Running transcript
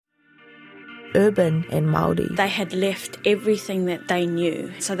urban and Māori. They had left everything that they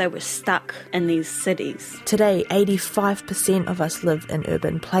knew, so they were stuck in these cities. Today, 85% of us live in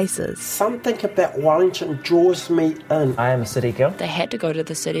urban places. Something about Wellington draws me in. I am a city girl. They had to go to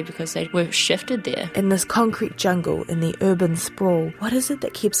the city because they were shifted there. In this concrete jungle, in the urban sprawl, what is it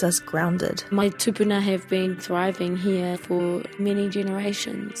that keeps us grounded? My tupuna have been thriving here for many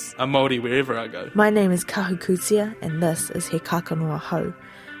generations. I'm Māori wherever I go. My name is Kahu Kutia, and this is Kākano Ahau,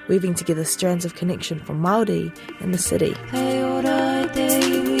 weaving together strands of connection from Māori and the city.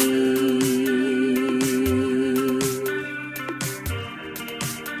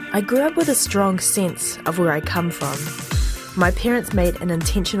 I grew up with a strong sense of where I come from. My parents made an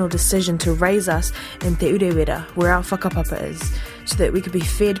intentional decision to raise us in Te Urewera, where our whakapapa is, so that we could be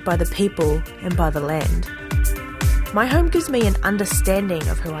fed by the people and by the land. My home gives me an understanding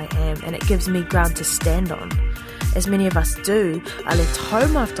of who I am, and it gives me ground to stand on. As many of us do, I left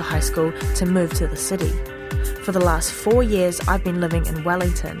home after high school to move to the city. For the last 4 years, I've been living in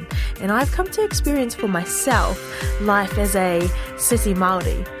Wellington, and I've come to experience for myself life as a city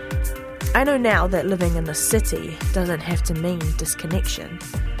Māori. I know now that living in the city doesn't have to mean disconnection.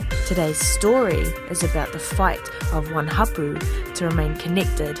 Today's story is about the fight of one hapu to remain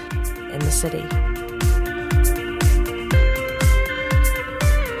connected in the city.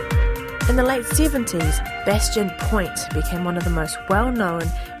 In the late 70s, Bastion Point became one of the most well-known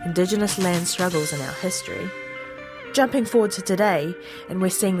Indigenous land struggles in our history. Jumping forward to today, and we're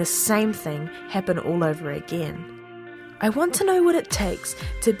seeing the same thing happen all over again. I want to know what it takes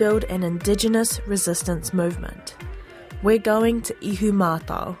to build an Indigenous resistance movement. We're going to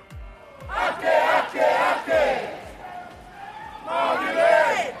Ihumātao.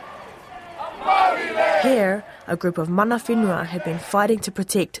 Here, a group of mana whenua have been fighting to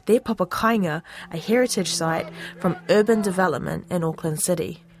protect their papakainga, a heritage site, from urban development in Auckland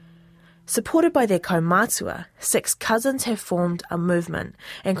City. Supported by their kaumātua, 6 cousins have formed a movement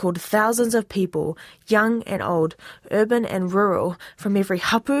and called thousands of people, young and old, urban and rural, from every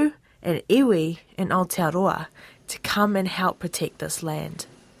hapu and iwi in Aotearoa, to come and help protect this land.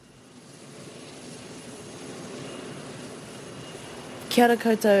 Kia ora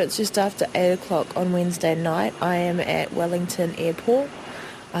koutou, it's just after 8 o'clock on Wednesday night. I am at Wellington Airport.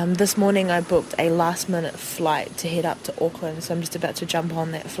 This morning I booked a last minute flight to head up to Auckland, so I'm just about to jump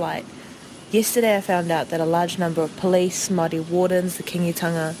on that flight. Yesterday I found out that a large number of police, Māori wardens, the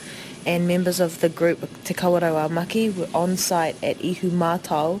kingitanga, and members of the group Te Kawarau Maki were on site at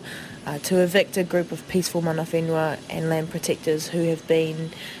Ihumātao to evict a group of peaceful mana whenua and land protectors who have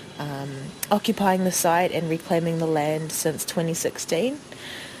been occupying the site and reclaiming the land since 2016.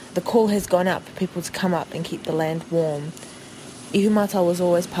 The call has gone out for people to come up and keep the land warm. Ihumātao was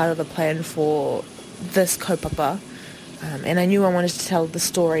always part of the plan for this kaupapa, and I knew I wanted to tell the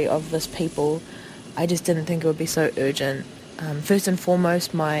story of this people. I just didn't think it would be so urgent. First and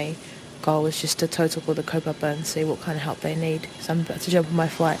foremost, my goal was just to tautoko the kaupapa and see what kind of help they need. So I'm about to jump on my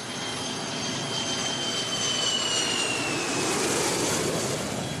flight.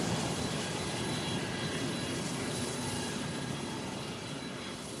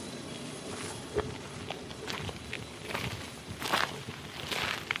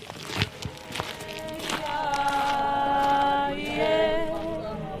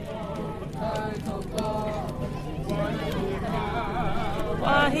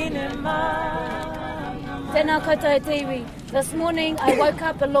 Tēnā koutou tiwi. This morning I woke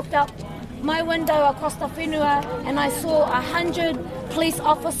up and looked up my window across the whenua and I saw 100 police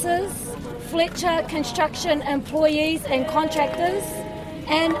officers, Fletcher construction employees and contractors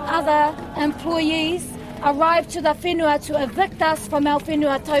and other employees arrived to the whenua to evict us from our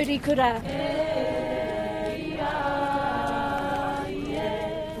whenua taurikura.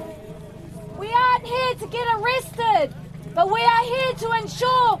 We aren't here to get arrested, but we are here to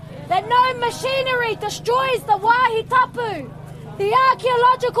ensure that no machinery destroys the wāhi tapu, the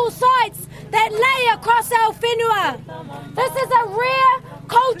archaeological sites that lay across our whenua. This is a rare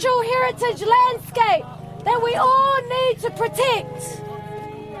cultural heritage landscape that we all need to protect.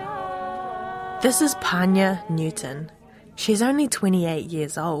 This is Panya Newton. She's only 28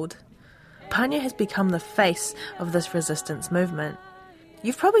 years old. Panya has become the face of this resistance movement.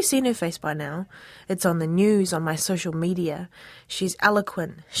 You've probably seen her face by now. It's on the news, on my social media. She's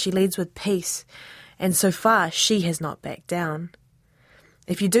eloquent, she leads with peace, and so far she has not backed down.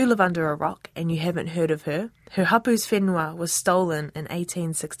 If you do live under a rock and you haven't heard of her hapu's whenua was stolen in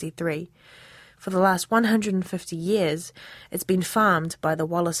 1863. For the last 150 years, it's been farmed by the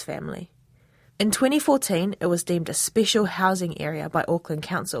Wallace family. In 2014, it was deemed a special housing area by Auckland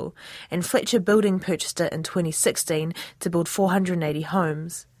Council, and Fletcher Building purchased it in 2016 to build 480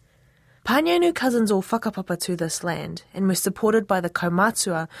 homes. Pānianu cousins all whakapapa to this land and were supported by the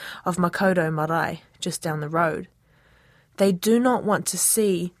kaumatua of Makaurau Marae, just down the road. They do not want to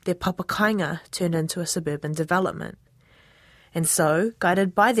see their papakainga turned into a suburban development. And so,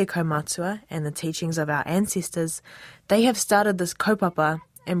 guided by their kaumatua and the teachings of our ancestors, they have started this kaupapa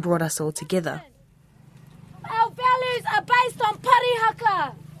and brought us all together. Our values are based on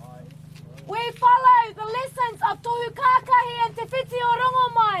parihaka. We follow the lessons of Tohu Kākahi and Te Whiti o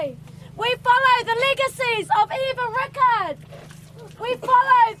Rongomai. We follow the legacies of Eva Rickard. We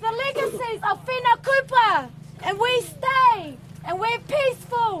follow the legacies of Whina Kupa. And we stay, and we're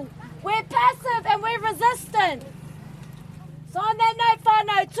peaceful, we're passive, and we're resistant. So on that note,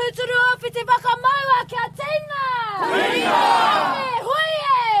 whānau, tūturu o whiti whakamaua kia tēnā!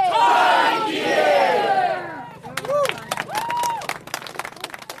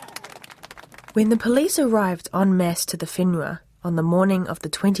 When the police arrived en masse to the whenua on the morning of the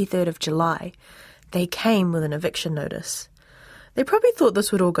 23rd of July, they came with an eviction notice. They probably thought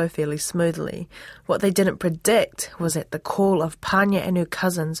this would all go fairly smoothly. What they didn't predict was that the call of Pānia and her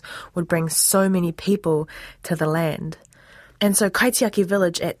cousins would bring so many people to the land. And so Kaitiaki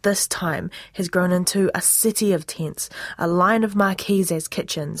village at this time has grown into a city of tents, a line of marquees as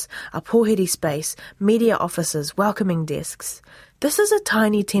kitchens, a pōheri space, media offices, welcoming desks. This is a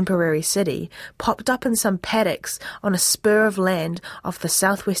tiny temporary city, popped up in some paddocks on a spur of land off the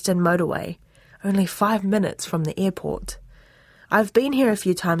southwestern motorway, only 5 minutes from the airport. I've been here a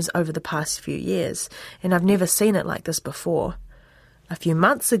few times over the past few years, and I've never seen it like this before. A few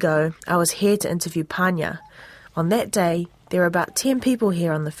months ago, I was here to interview Pānia. On that day, there were about 10 people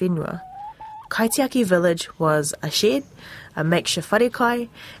here on the whenua. Kaitiaki village was a shed, a makeshift wharekai,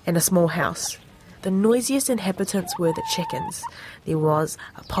 and a small house. The noisiest inhabitants were the chickens. There was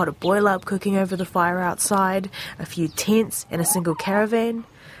a pot of boil-up cooking over the fire outside, a few tents, and a single caravan.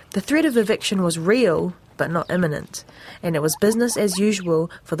 The threat of eviction was real, but not imminent, and it was business as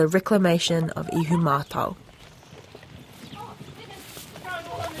usual for the reclamation of Ihumātao.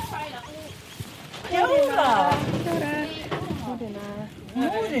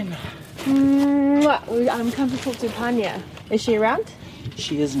 I'm come to talk to Pānia. Is she around?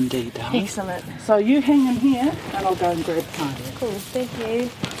 She is indeed, darling. Excellent. So you hang in here and I'll go and grab Pānia. Cool, thank you.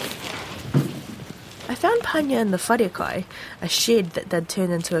 I found Pānia in the wharekai, a shed that they'd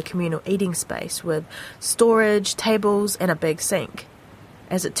turned into a communal eating space with storage, tables and a big sink.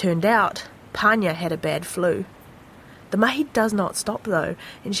 As it turned out, Pānia had a bad flu. The mahi does not stop though,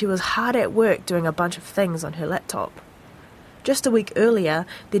 and she was hard at work doing a bunch of things on her laptop. Just a week earlier,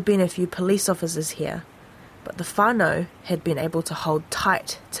 there'd been a few police officers here, but the whānau had been able to hold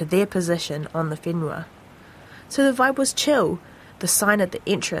tight to their position on the whenua. So the vibe was chill. The sign at the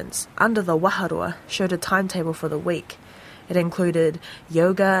entrance, under the waharua, showed a timetable for the week. It included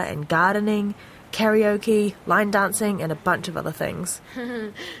yoga and gardening, karaoke, line dancing, and a bunch of other things.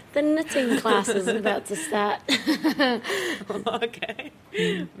 The knitting class is about to start. Okay.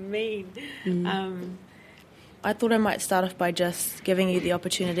 Mean. I thought I might start off by just giving you the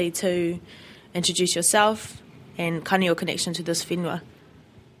opportunity to introduce yourself and kind of your connection to this whenua.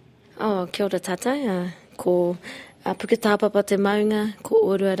 Oh, kia ora tātai. Ko puketāpapa te maunga, ko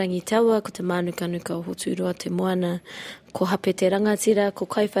orua rangitaua, ko te manukanuka o hoturua te moana, ko hape te rangatira, ko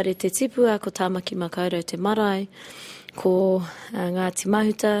kaiwhare te tipua, ko tāmaki makaurau te marae, ko Ngāti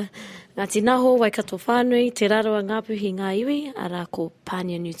Mahuta, Ngāti Naho, Waikato Whānui, te raroa ngāpuhi ngā iwi, ara ko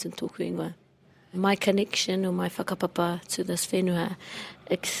Pānia Newton tōku ingoa. My connection or my whakapapa to this whenua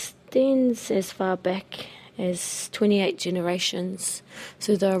extends as far back as 28 generations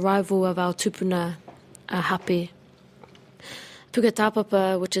through the arrival of our tupuna hape.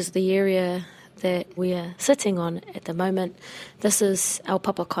 Puketāpapa, which is the area that we are sitting on at the moment, this is our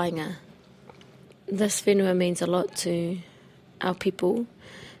papakainga. This whenua means a lot to our people.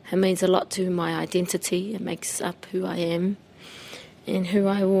 It means a lot to my identity. It makes up who I am and who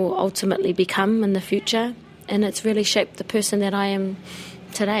I will ultimately become in the future. And it's really shaped the person that I am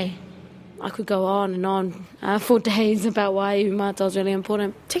today. I could go on and on for days about why Ihumātao is really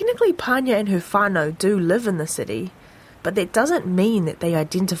important. Technically, Pānia and her whānau do live in the city, but that doesn't mean that they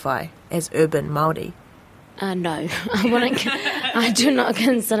identify as urban Māori. No, I do not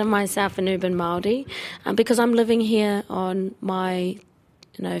consider myself an urban Māori because I'm living here on my,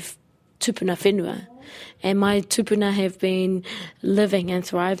 tupuna whenua. And my tupuna have been living and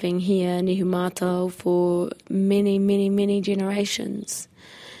thriving here in Ihumātao for many, many, many generations.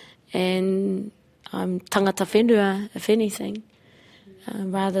 And I'm tangata whenua, if anything,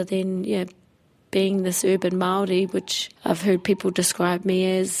 rather than being this urban Māori, which I've heard people describe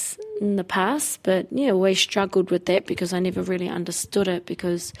me as in the past. But always struggled with that because I never really understood it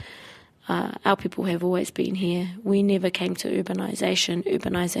because Our people have always been here. We never came to urbanisation.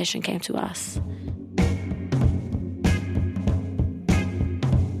 Urbanisation came to us.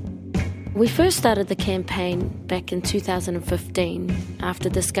 We first started the campaign back in 2015 after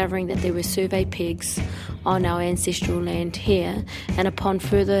discovering that there were survey pigs on our ancestral land here, and upon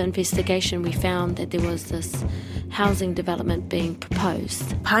further investigation we found that there was this housing development being proposed.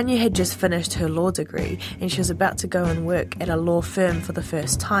 Panya had just finished her law degree and she was about to go and work at a law firm for the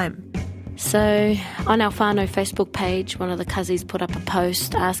first time. So on our whānau Facebook page, one of the kazis put up a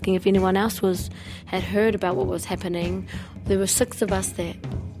post asking if anyone else had heard about what was happening. There were 6 of us that,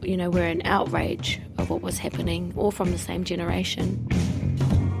 were in outrage of what was happening, all from the same generation.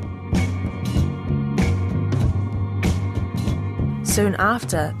 Soon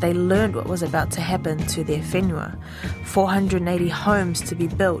after, they learned what was about to happen to their whenua. 480 homes to be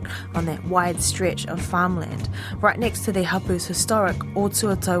built on that wide stretch of farmland, right next to their hapu's historic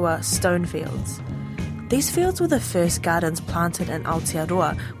Otuataua stone fields. These fields were the first gardens planted in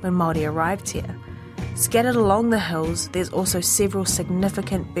Aotearoa when Māori arrived here. Scattered along the hills, there's also several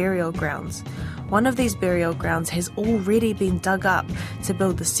significant burial grounds. One of these burial grounds has already been dug up to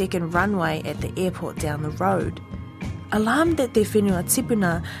build the second runway at the airport down the road. Alarmed that their whenua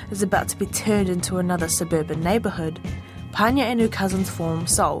tipuna is about to be turned into another suburban neighbourhood, Panya and her cousins form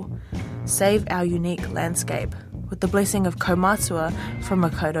SOL, Save Our Unique Landscape, with the blessing of Kaumatua from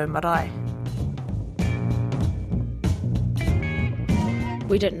Makoto Marae.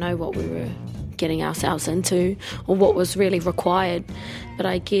 We didn't know what we were getting ourselves into or what was really required, but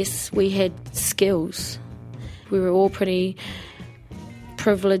I guess we had skills. We were all pretty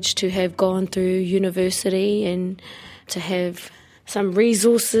privileged to have gone through university and to have some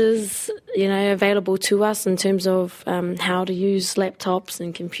resources, available to us in terms of how to use laptops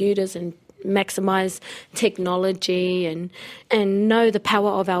and computers and maximise technology and know the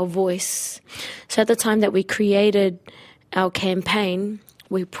power of our voice. So at the time that we created our campaign,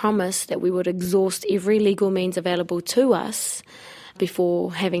 we promised that we would exhaust every legal means available to us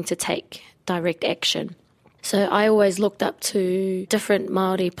before having to take direct action. So I always looked up to different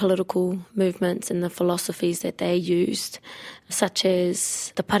Māori political movements and the philosophies that they used, such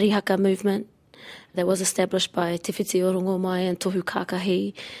as the Parihaka movement that was established by Te Whiti Orongomai and Tohu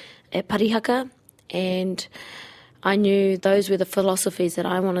Kākahi at Parihaka, and I knew those were the philosophies that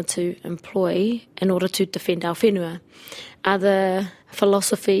I wanted to employ in order to defend our whenua. Other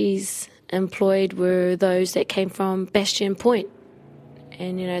philosophies employed were those that came from Bastion Point.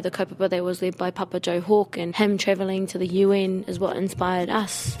 And, the kaupapa that was led by Papa Joe Hawke, and him travelling to the UN is what inspired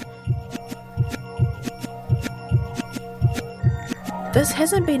us. This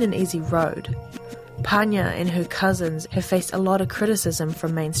hasn't been an easy road. Panya and her cousins have faced a lot of criticism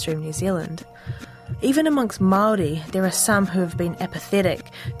from mainstream New Zealand. Even amongst Māori, there are some who have been apathetic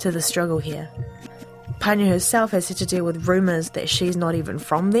to the struggle here. Panya herself has had to deal with rumours that she's not even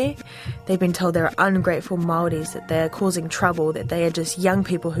from there. They've been told there are ungrateful Māoris, that they are causing trouble, that they are just young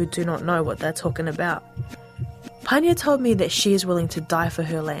people who do not know what they're talking about. Panya told me that she is willing to die for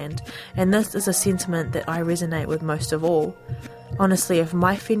her land, and this is a sentiment that I resonate with most of all. Honestly, if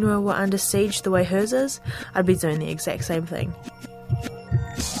my whenua were under siege the way hers is, I'd be doing the exact same thing.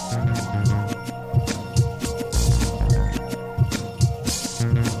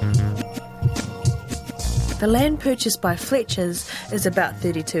 The land purchased by Fletchers is about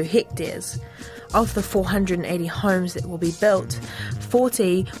 32 hectares. Of the 480 homes that will be built,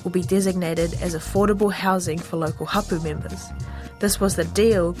 40 will be designated as affordable housing for local hapu members. This was the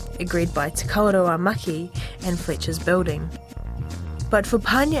deal agreed by Te Kawerau Maki and Fletcher's Building. But for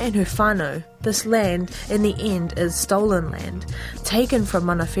Panya and her whānau, this land, in the end, is stolen land, taken from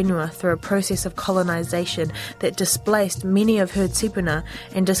mana whenua through a process of colonisation that displaced many of her tipuna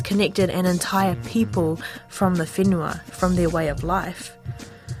and disconnected an entire people from the whenua, from their way of life.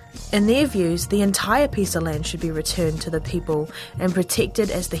 In their views, the entire piece of land should be returned to the people and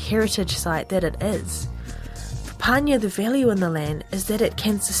protected as the heritage site that it is. For Panya, the value in the land is that it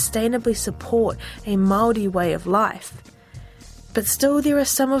can sustainably support a Māori way of life. But still, there are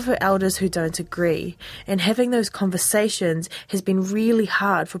some of her elders who don't agree, and having those conversations has been really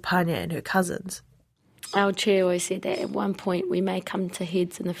hard for Panya and her cousins. Our chair always said that at one point we may come to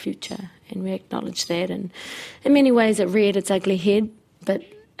heads in the future, and we acknowledge that. And in many ways it reared its ugly head, but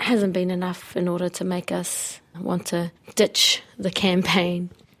hasn't been enough in order to make us want to ditch the campaign.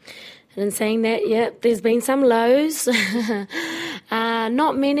 And in saying that, there's been some lows,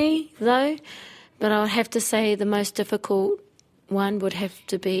 not many though, but I would have to say the most difficult one would have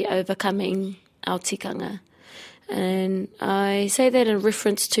to be overcoming our tikanga. And I say that in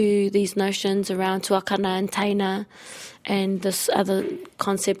reference to these notions around tuakana and taina and this other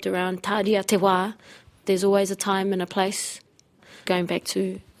concept around tāria te wā. There's always a time and a place. Going back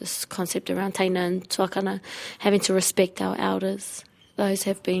to this concept around taina and tuakana, having to respect our elders. Those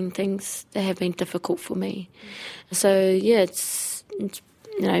have been things that have been difficult for me. So, yeah, it's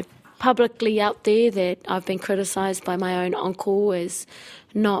publicly out there that I've been criticised by my own uncle as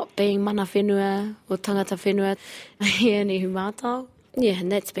not being mana whenua or tangata whenua here in Ihumātao. Yeah,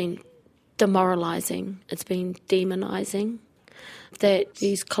 and that's been demoralising. It's been demonising. That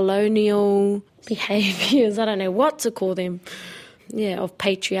these colonial behaviours, I don't know what to call them, of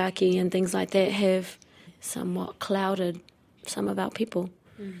patriarchy and things like that have somewhat clouded some of our people.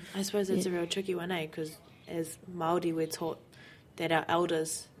 I suppose it's a real tricky one, because as Māori we're taught that our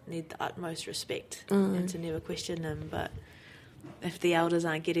elders need the utmost respect and to never question them, but if the elders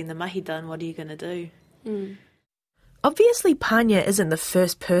aren't getting the mahi done, what are you going to do? Obviously, Pānia isn't the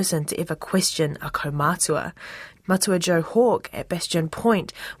first person to ever question a kaumātua. Matua Joe Hawke at Bastion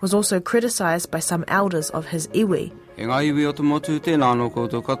Point was also criticised by some elders of his iwi. E ngā iwi o te motu, tēnā anō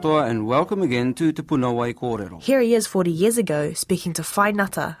koutou katoa, and welcome again to Te Punawai Kōrero. Here he is 40 years ago, speaking to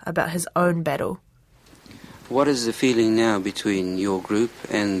Whainata about his own battle. What is the feeling now between your group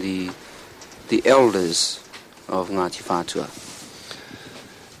and the elders of Ngāti Whātua?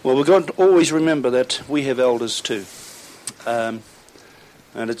 Well, we've got to always remember that we have elders too.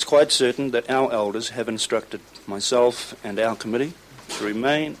 And it's quite certain that our elders have instructed myself and our committee to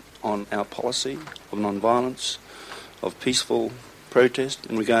remain on our policy of non-violence, of peaceful protest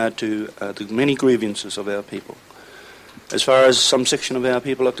in regard to the many grievances of our people. As far as some section of our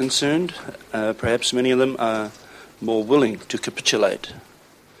people are concerned, perhaps many of them are more willing to capitulate.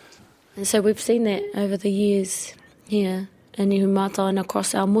 And so we've seen that over the years here in Ihumātao and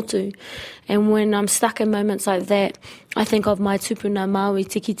across our motu. And when I'm stuck in moments like that, I think of my tupuna Māui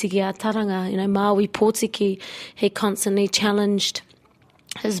tiki tiki a taranga, Māui pōtiki. He constantly challenged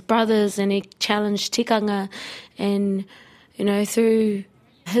his brothers and he challenged tikanga, and, through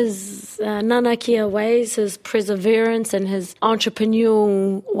his nanakia ways, his perseverance and his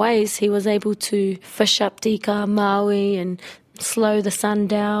entrepreneurial ways, he was able to fish up tika Māui and slow the sun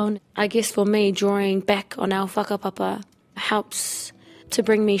down. I guess for me, drawing back on our whakapapa helps to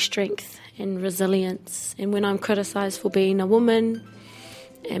bring me strength and resilience. And when I'm criticised for being a woman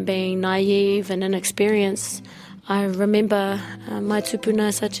and being naive and inexperienced, I remember my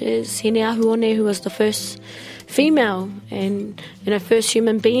tupuna such as Hine Ahuone, who was the first female and first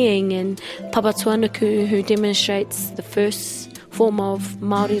human being, and Papa Tuanuku, who demonstrates the first form of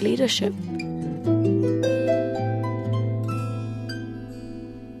Māori leadership.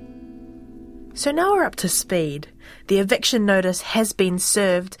 So now we're up to speed. The eviction notice has been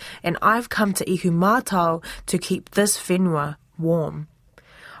served, and I've come to Ihumātao to keep this whenua warm.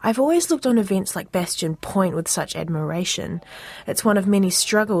 I've always looked on events like Bastion Point with such admiration. It's one of many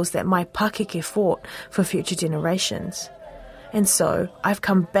struggles that my Pakeke fought for future generations. And so I've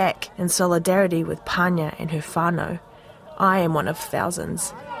come back in solidarity with Pānia and her whānau. I am one of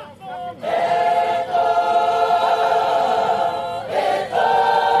thousands.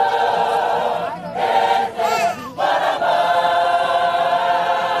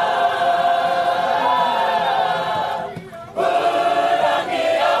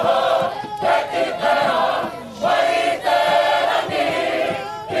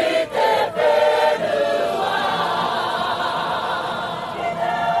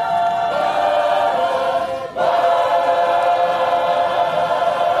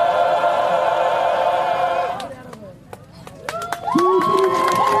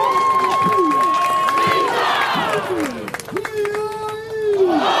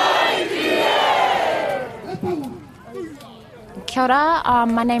 Kia ora,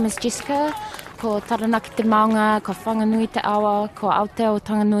 my name is Jessica. Ko Taranaki te maunga, ko whanganui te awa, ko Aotearoa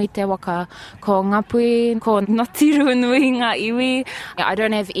Tanganui te waka, ko Ngapui, ko Ngātiru Nui ngā iwi. I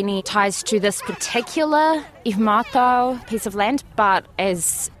don't have any ties to this particular Ihumātao piece of land, but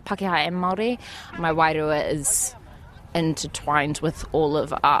as Pākehā and Māori, my wairua is intertwined with all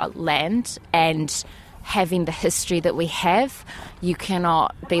of our land, and having the history that we have, you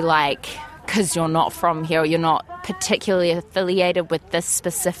cannot be like, because you're not from here, or you're not particularly affiliated with this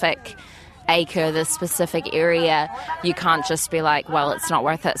specific acre, this specific area, you can't just be like, well, it's not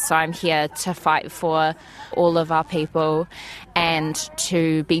worth it, so I'm here to fight for all of our people and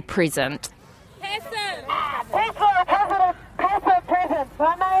to be present.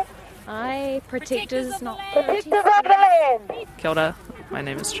 Hi, protectors, not protectors of the land. Kia ora, my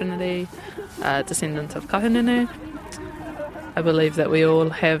name is Trinity, descendant of Kahununu. I believe that we all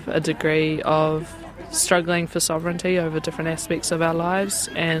have a degree of struggling for sovereignty over different aspects of our lives,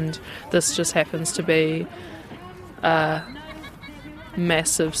 and this just happens to be a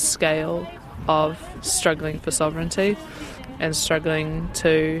massive scale of struggling for sovereignty and struggling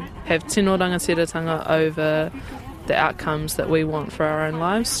to have tino rangatiratanga over the outcomes that we want for our own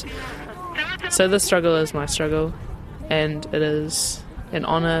lives. So this struggle is my struggle, and it is an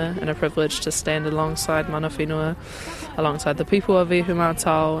honour and a privilege to stand alongside mana whenua, alongside the people of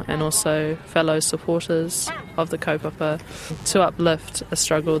Ihumātao and also fellow supporters of the kaupapa, to uplift a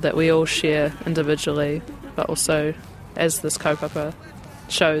struggle that we all share individually, but also as this kaupapa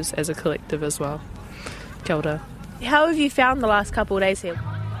shows as a collective as well. Kia ora. How have you found the last couple of days here?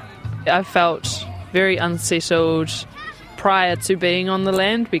 I felt very unsettled prior to being on the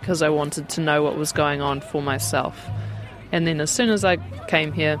land because I wanted to know what was going on for myself. And then as soon as I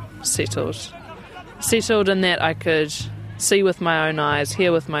came here, settled in that I could see with my own eyes,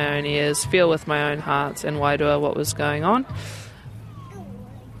 hear with my own ears, feel with my own heart and wairua what was going on.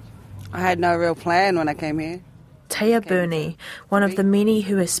 I had no real plan when I came here. Taya Burney, one of the many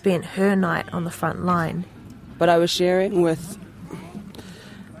who has spent her night on the front line. But I was sharing with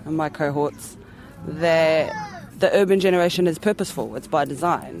my cohorts that the urban generation is purposeful, it's by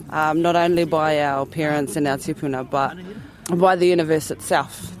design, not only by our parents and our tupuna, but by the universe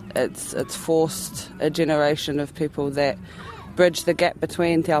itself. It's forced a generation of people that bridge the gap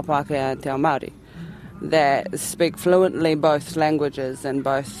between Te Ao Pākehā and Te Ao Māori, that speak fluently both languages and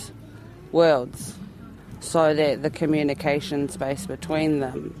both worlds, so that the communication space between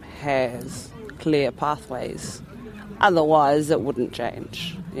them has clear pathways. Otherwise, it wouldn't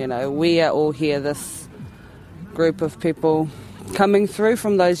change. You know, we are all here, this group of people coming through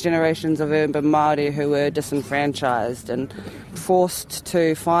from those generations of urban Māori who were disenfranchised and forced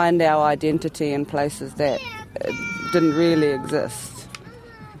to find our identity in places that didn't really exist.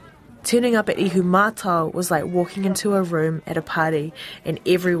 Turning up at Ihumātao was like walking into a room at a party and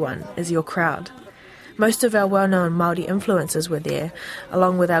everyone is your crowd. Most of our well-known Māori influencers were there,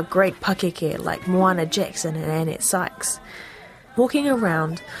 along with our great pakeke like Moana Jackson and Annette Sykes. Walking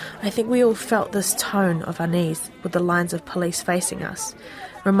around, I think we all felt this tone of unease with the lines of police facing us,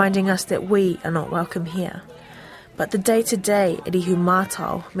 reminding us that we are not welcome here. But the day-to-day at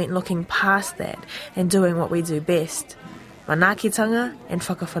Ihumātao meant looking past that and doing what we do best, manaakitanga and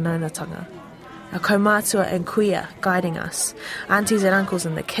whakawhanaunatanga. Our kaumātua and kuia guiding us, aunties and uncles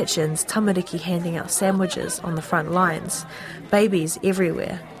in the kitchens, tamariki handing out sandwiches on the front lines, babies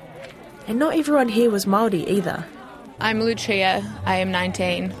everywhere. And not everyone here was Māori either. I'm Lucia, I am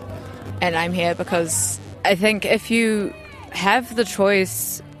 19, and I'm here because I think if you have the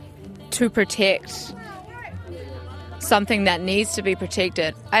choice to protect something that needs to be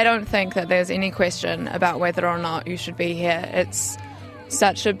protected, I don't think that there's any question about whether or not you should be here. It's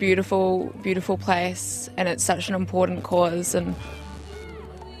such a beautiful, beautiful place, and it's such an important cause, and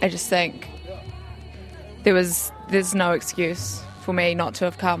I just think there's no excuse for me not to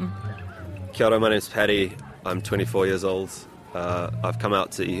have come. Kia ora, my name's Paddy. I'm 24 years old. I've come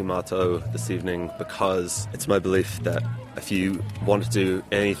out to Ihumātao this evening because it's my belief that if you want to do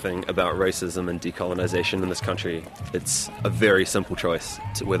anything about racism and decolonisation in this country, it's a very simple choice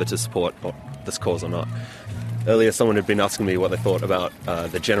to whether to support this cause or not. Earlier, someone had been asking me what they thought about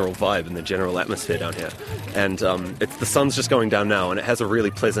the general vibe and the general atmosphere down here. And the sun's just going down now, and it has a really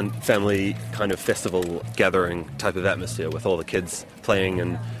pleasant family kind of festival gathering type of atmosphere with all the kids playing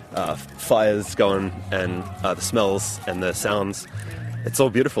and fires going and the smells and the sounds. It's all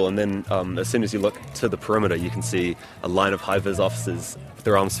beautiful. And then as soon as you look to the perimeter, you can see a line of high-vis officers with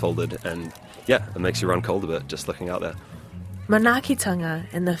their arms folded. And yeah, it makes you run cold a bit just looking out there.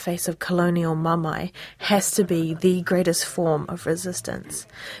 Manaakitanga in the face of colonial mamai has to be the greatest form of resistance.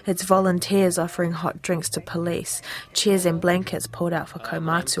 It's volunteers offering hot drinks to police, chairs and blankets pulled out for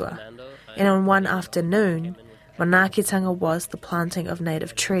kaumātua. And on one afternoon, Manaakitanga was the planting of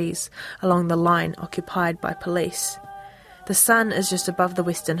native trees along the line occupied by police. The sun is just above the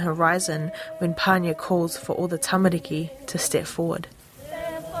western horizon when Pānia calls for all the tamariki to step forward.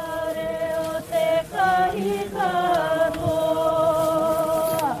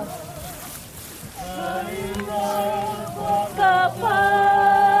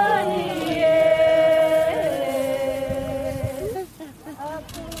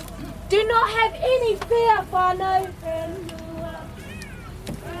 Do not have any fear, whānau.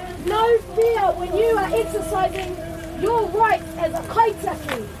 No fear when you are exercising your rights as a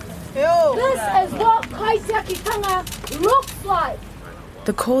kaitiaki. This is what kaitiakitanga looks like.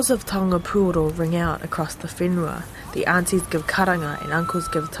 The calls of taonga puoro ring out across the whenua. The aunties give karanga and uncles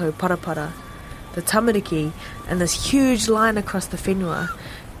give tau parapara. The tamariki, and this huge line across the whenua,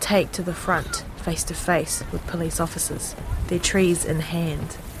 take to the front face to face with police officers, their trees in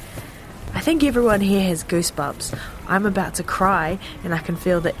hand. I think everyone here has goosebumps. I'm about to cry, and I can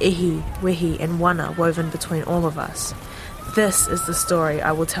feel the ihi, wehi and wana woven between all of us. This is the story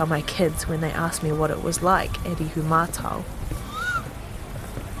I will tell my kids when they ask me what it was like at Ihumātao.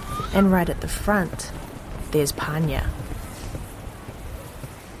 And right at the front, there's Pānia.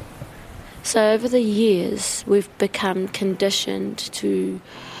 So over the years, we've become conditioned to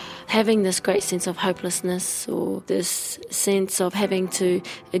having this great sense of hopelessness, or this sense of having to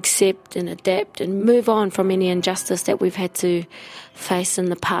accept and adapt and move on from any injustice that we've had to face in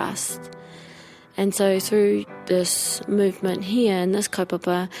the past. And so through this movement here in this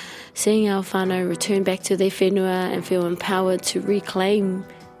kaupapa, seeing our whānau return back to their whenua and feel empowered to reclaim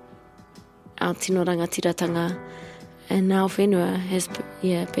our tino rangatiratanga and our whenua has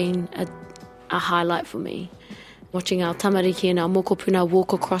been a highlight for me. Watching our tamariki and our mokopuna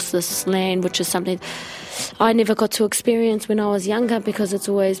walk across this land, which is something I never got to experience when I was younger because it's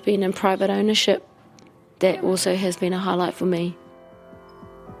always been in private ownership. That also has been a highlight for me.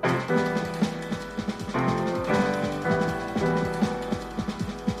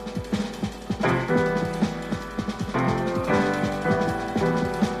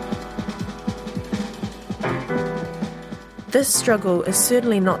 This struggle is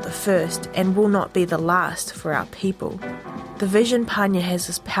certainly not the first and will not be the last for our people. The vision Pānia has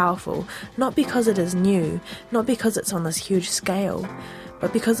is powerful, not because it is new, not because it's on this huge scale,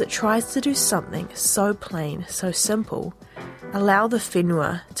 but because it tries to do something so plain, so simple, allow the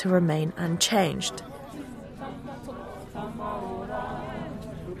whenua to remain unchanged.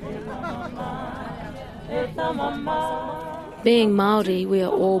 Being Māori, we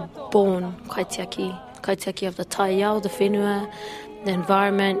are all born kaitiaki. Kaitiaki of the taiao, the whenua, the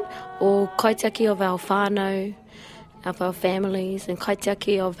environment, or kaitiaki of our whānau, of our families, and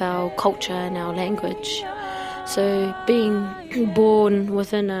kaitiaki of our culture and our language. So being born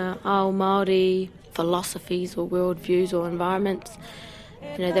within our Māori philosophies or worldviews or environments,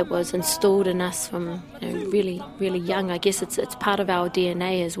 that was installed in us from really, really young. I guess it's part of our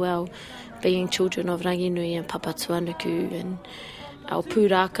DNA as well, being children of Ranginui and Papatuanuku and our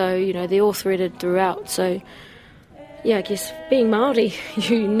pūrākau, they're all threaded throughout. So, I guess being Māori,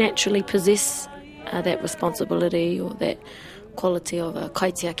 you naturally possess that responsibility or that quality of a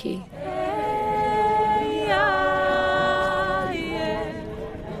kaitiaki.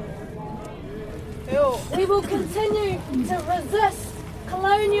 We will continue to resist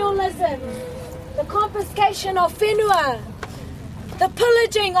colonialism, the confiscation of whenua, the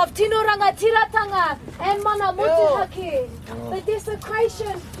pillaging of tino rangatiratanga and mana motuhake, the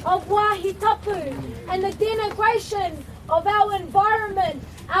desecration of wāhi tapu, and the denigration of our environment,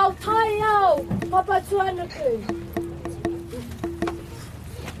 our taiao, papatuanuku.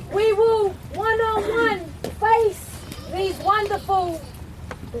 We will one-on-one face these wonderful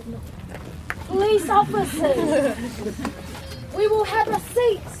police officers. We will have a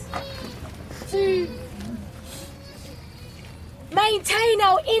seat to maintain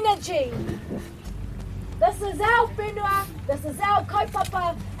our energy. This is our whenua, this is our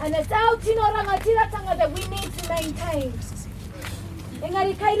kaupapa, and it's our tino rangatiratanga that we need to maintain.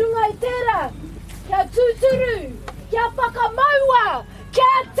 Engari kei runga I tērā, kia tūturu, kia whakamaua,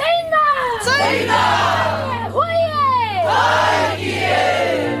 kia tina! Tina! Hoie! Hoie!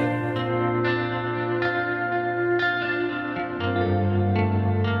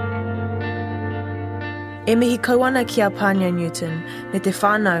 E mihi kauana ki a Pānia Newton, me te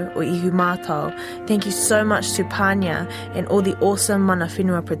whānau o Ihumātao. Thank you so much to Pānia and all the awesome mana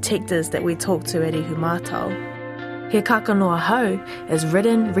whenua protectors that we talked to at Ihumātao. He Kākano Ahau is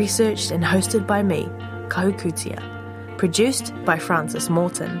written, researched and hosted by me, Kahu Kutia. Produced by Francis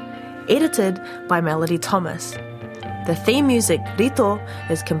Morton. Edited by Melody Thomas. The theme music, Rito,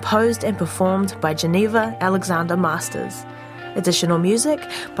 is composed and performed by Geneva Alexander Masters. Additional music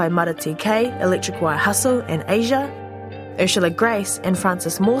by Marati K, Electric Wire Hustle and Asia. Ursula Grace and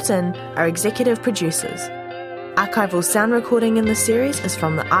Francis Morton are executive producers. Archival sound recording in the series is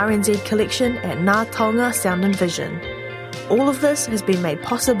from the RNZ collection at Ngā Taonga Sound and Vision. All of this has been made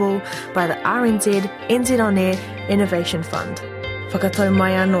possible by the RNZ NZ On Air Innovation Fund. Whakatau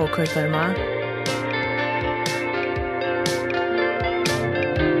mai anō koutou mā.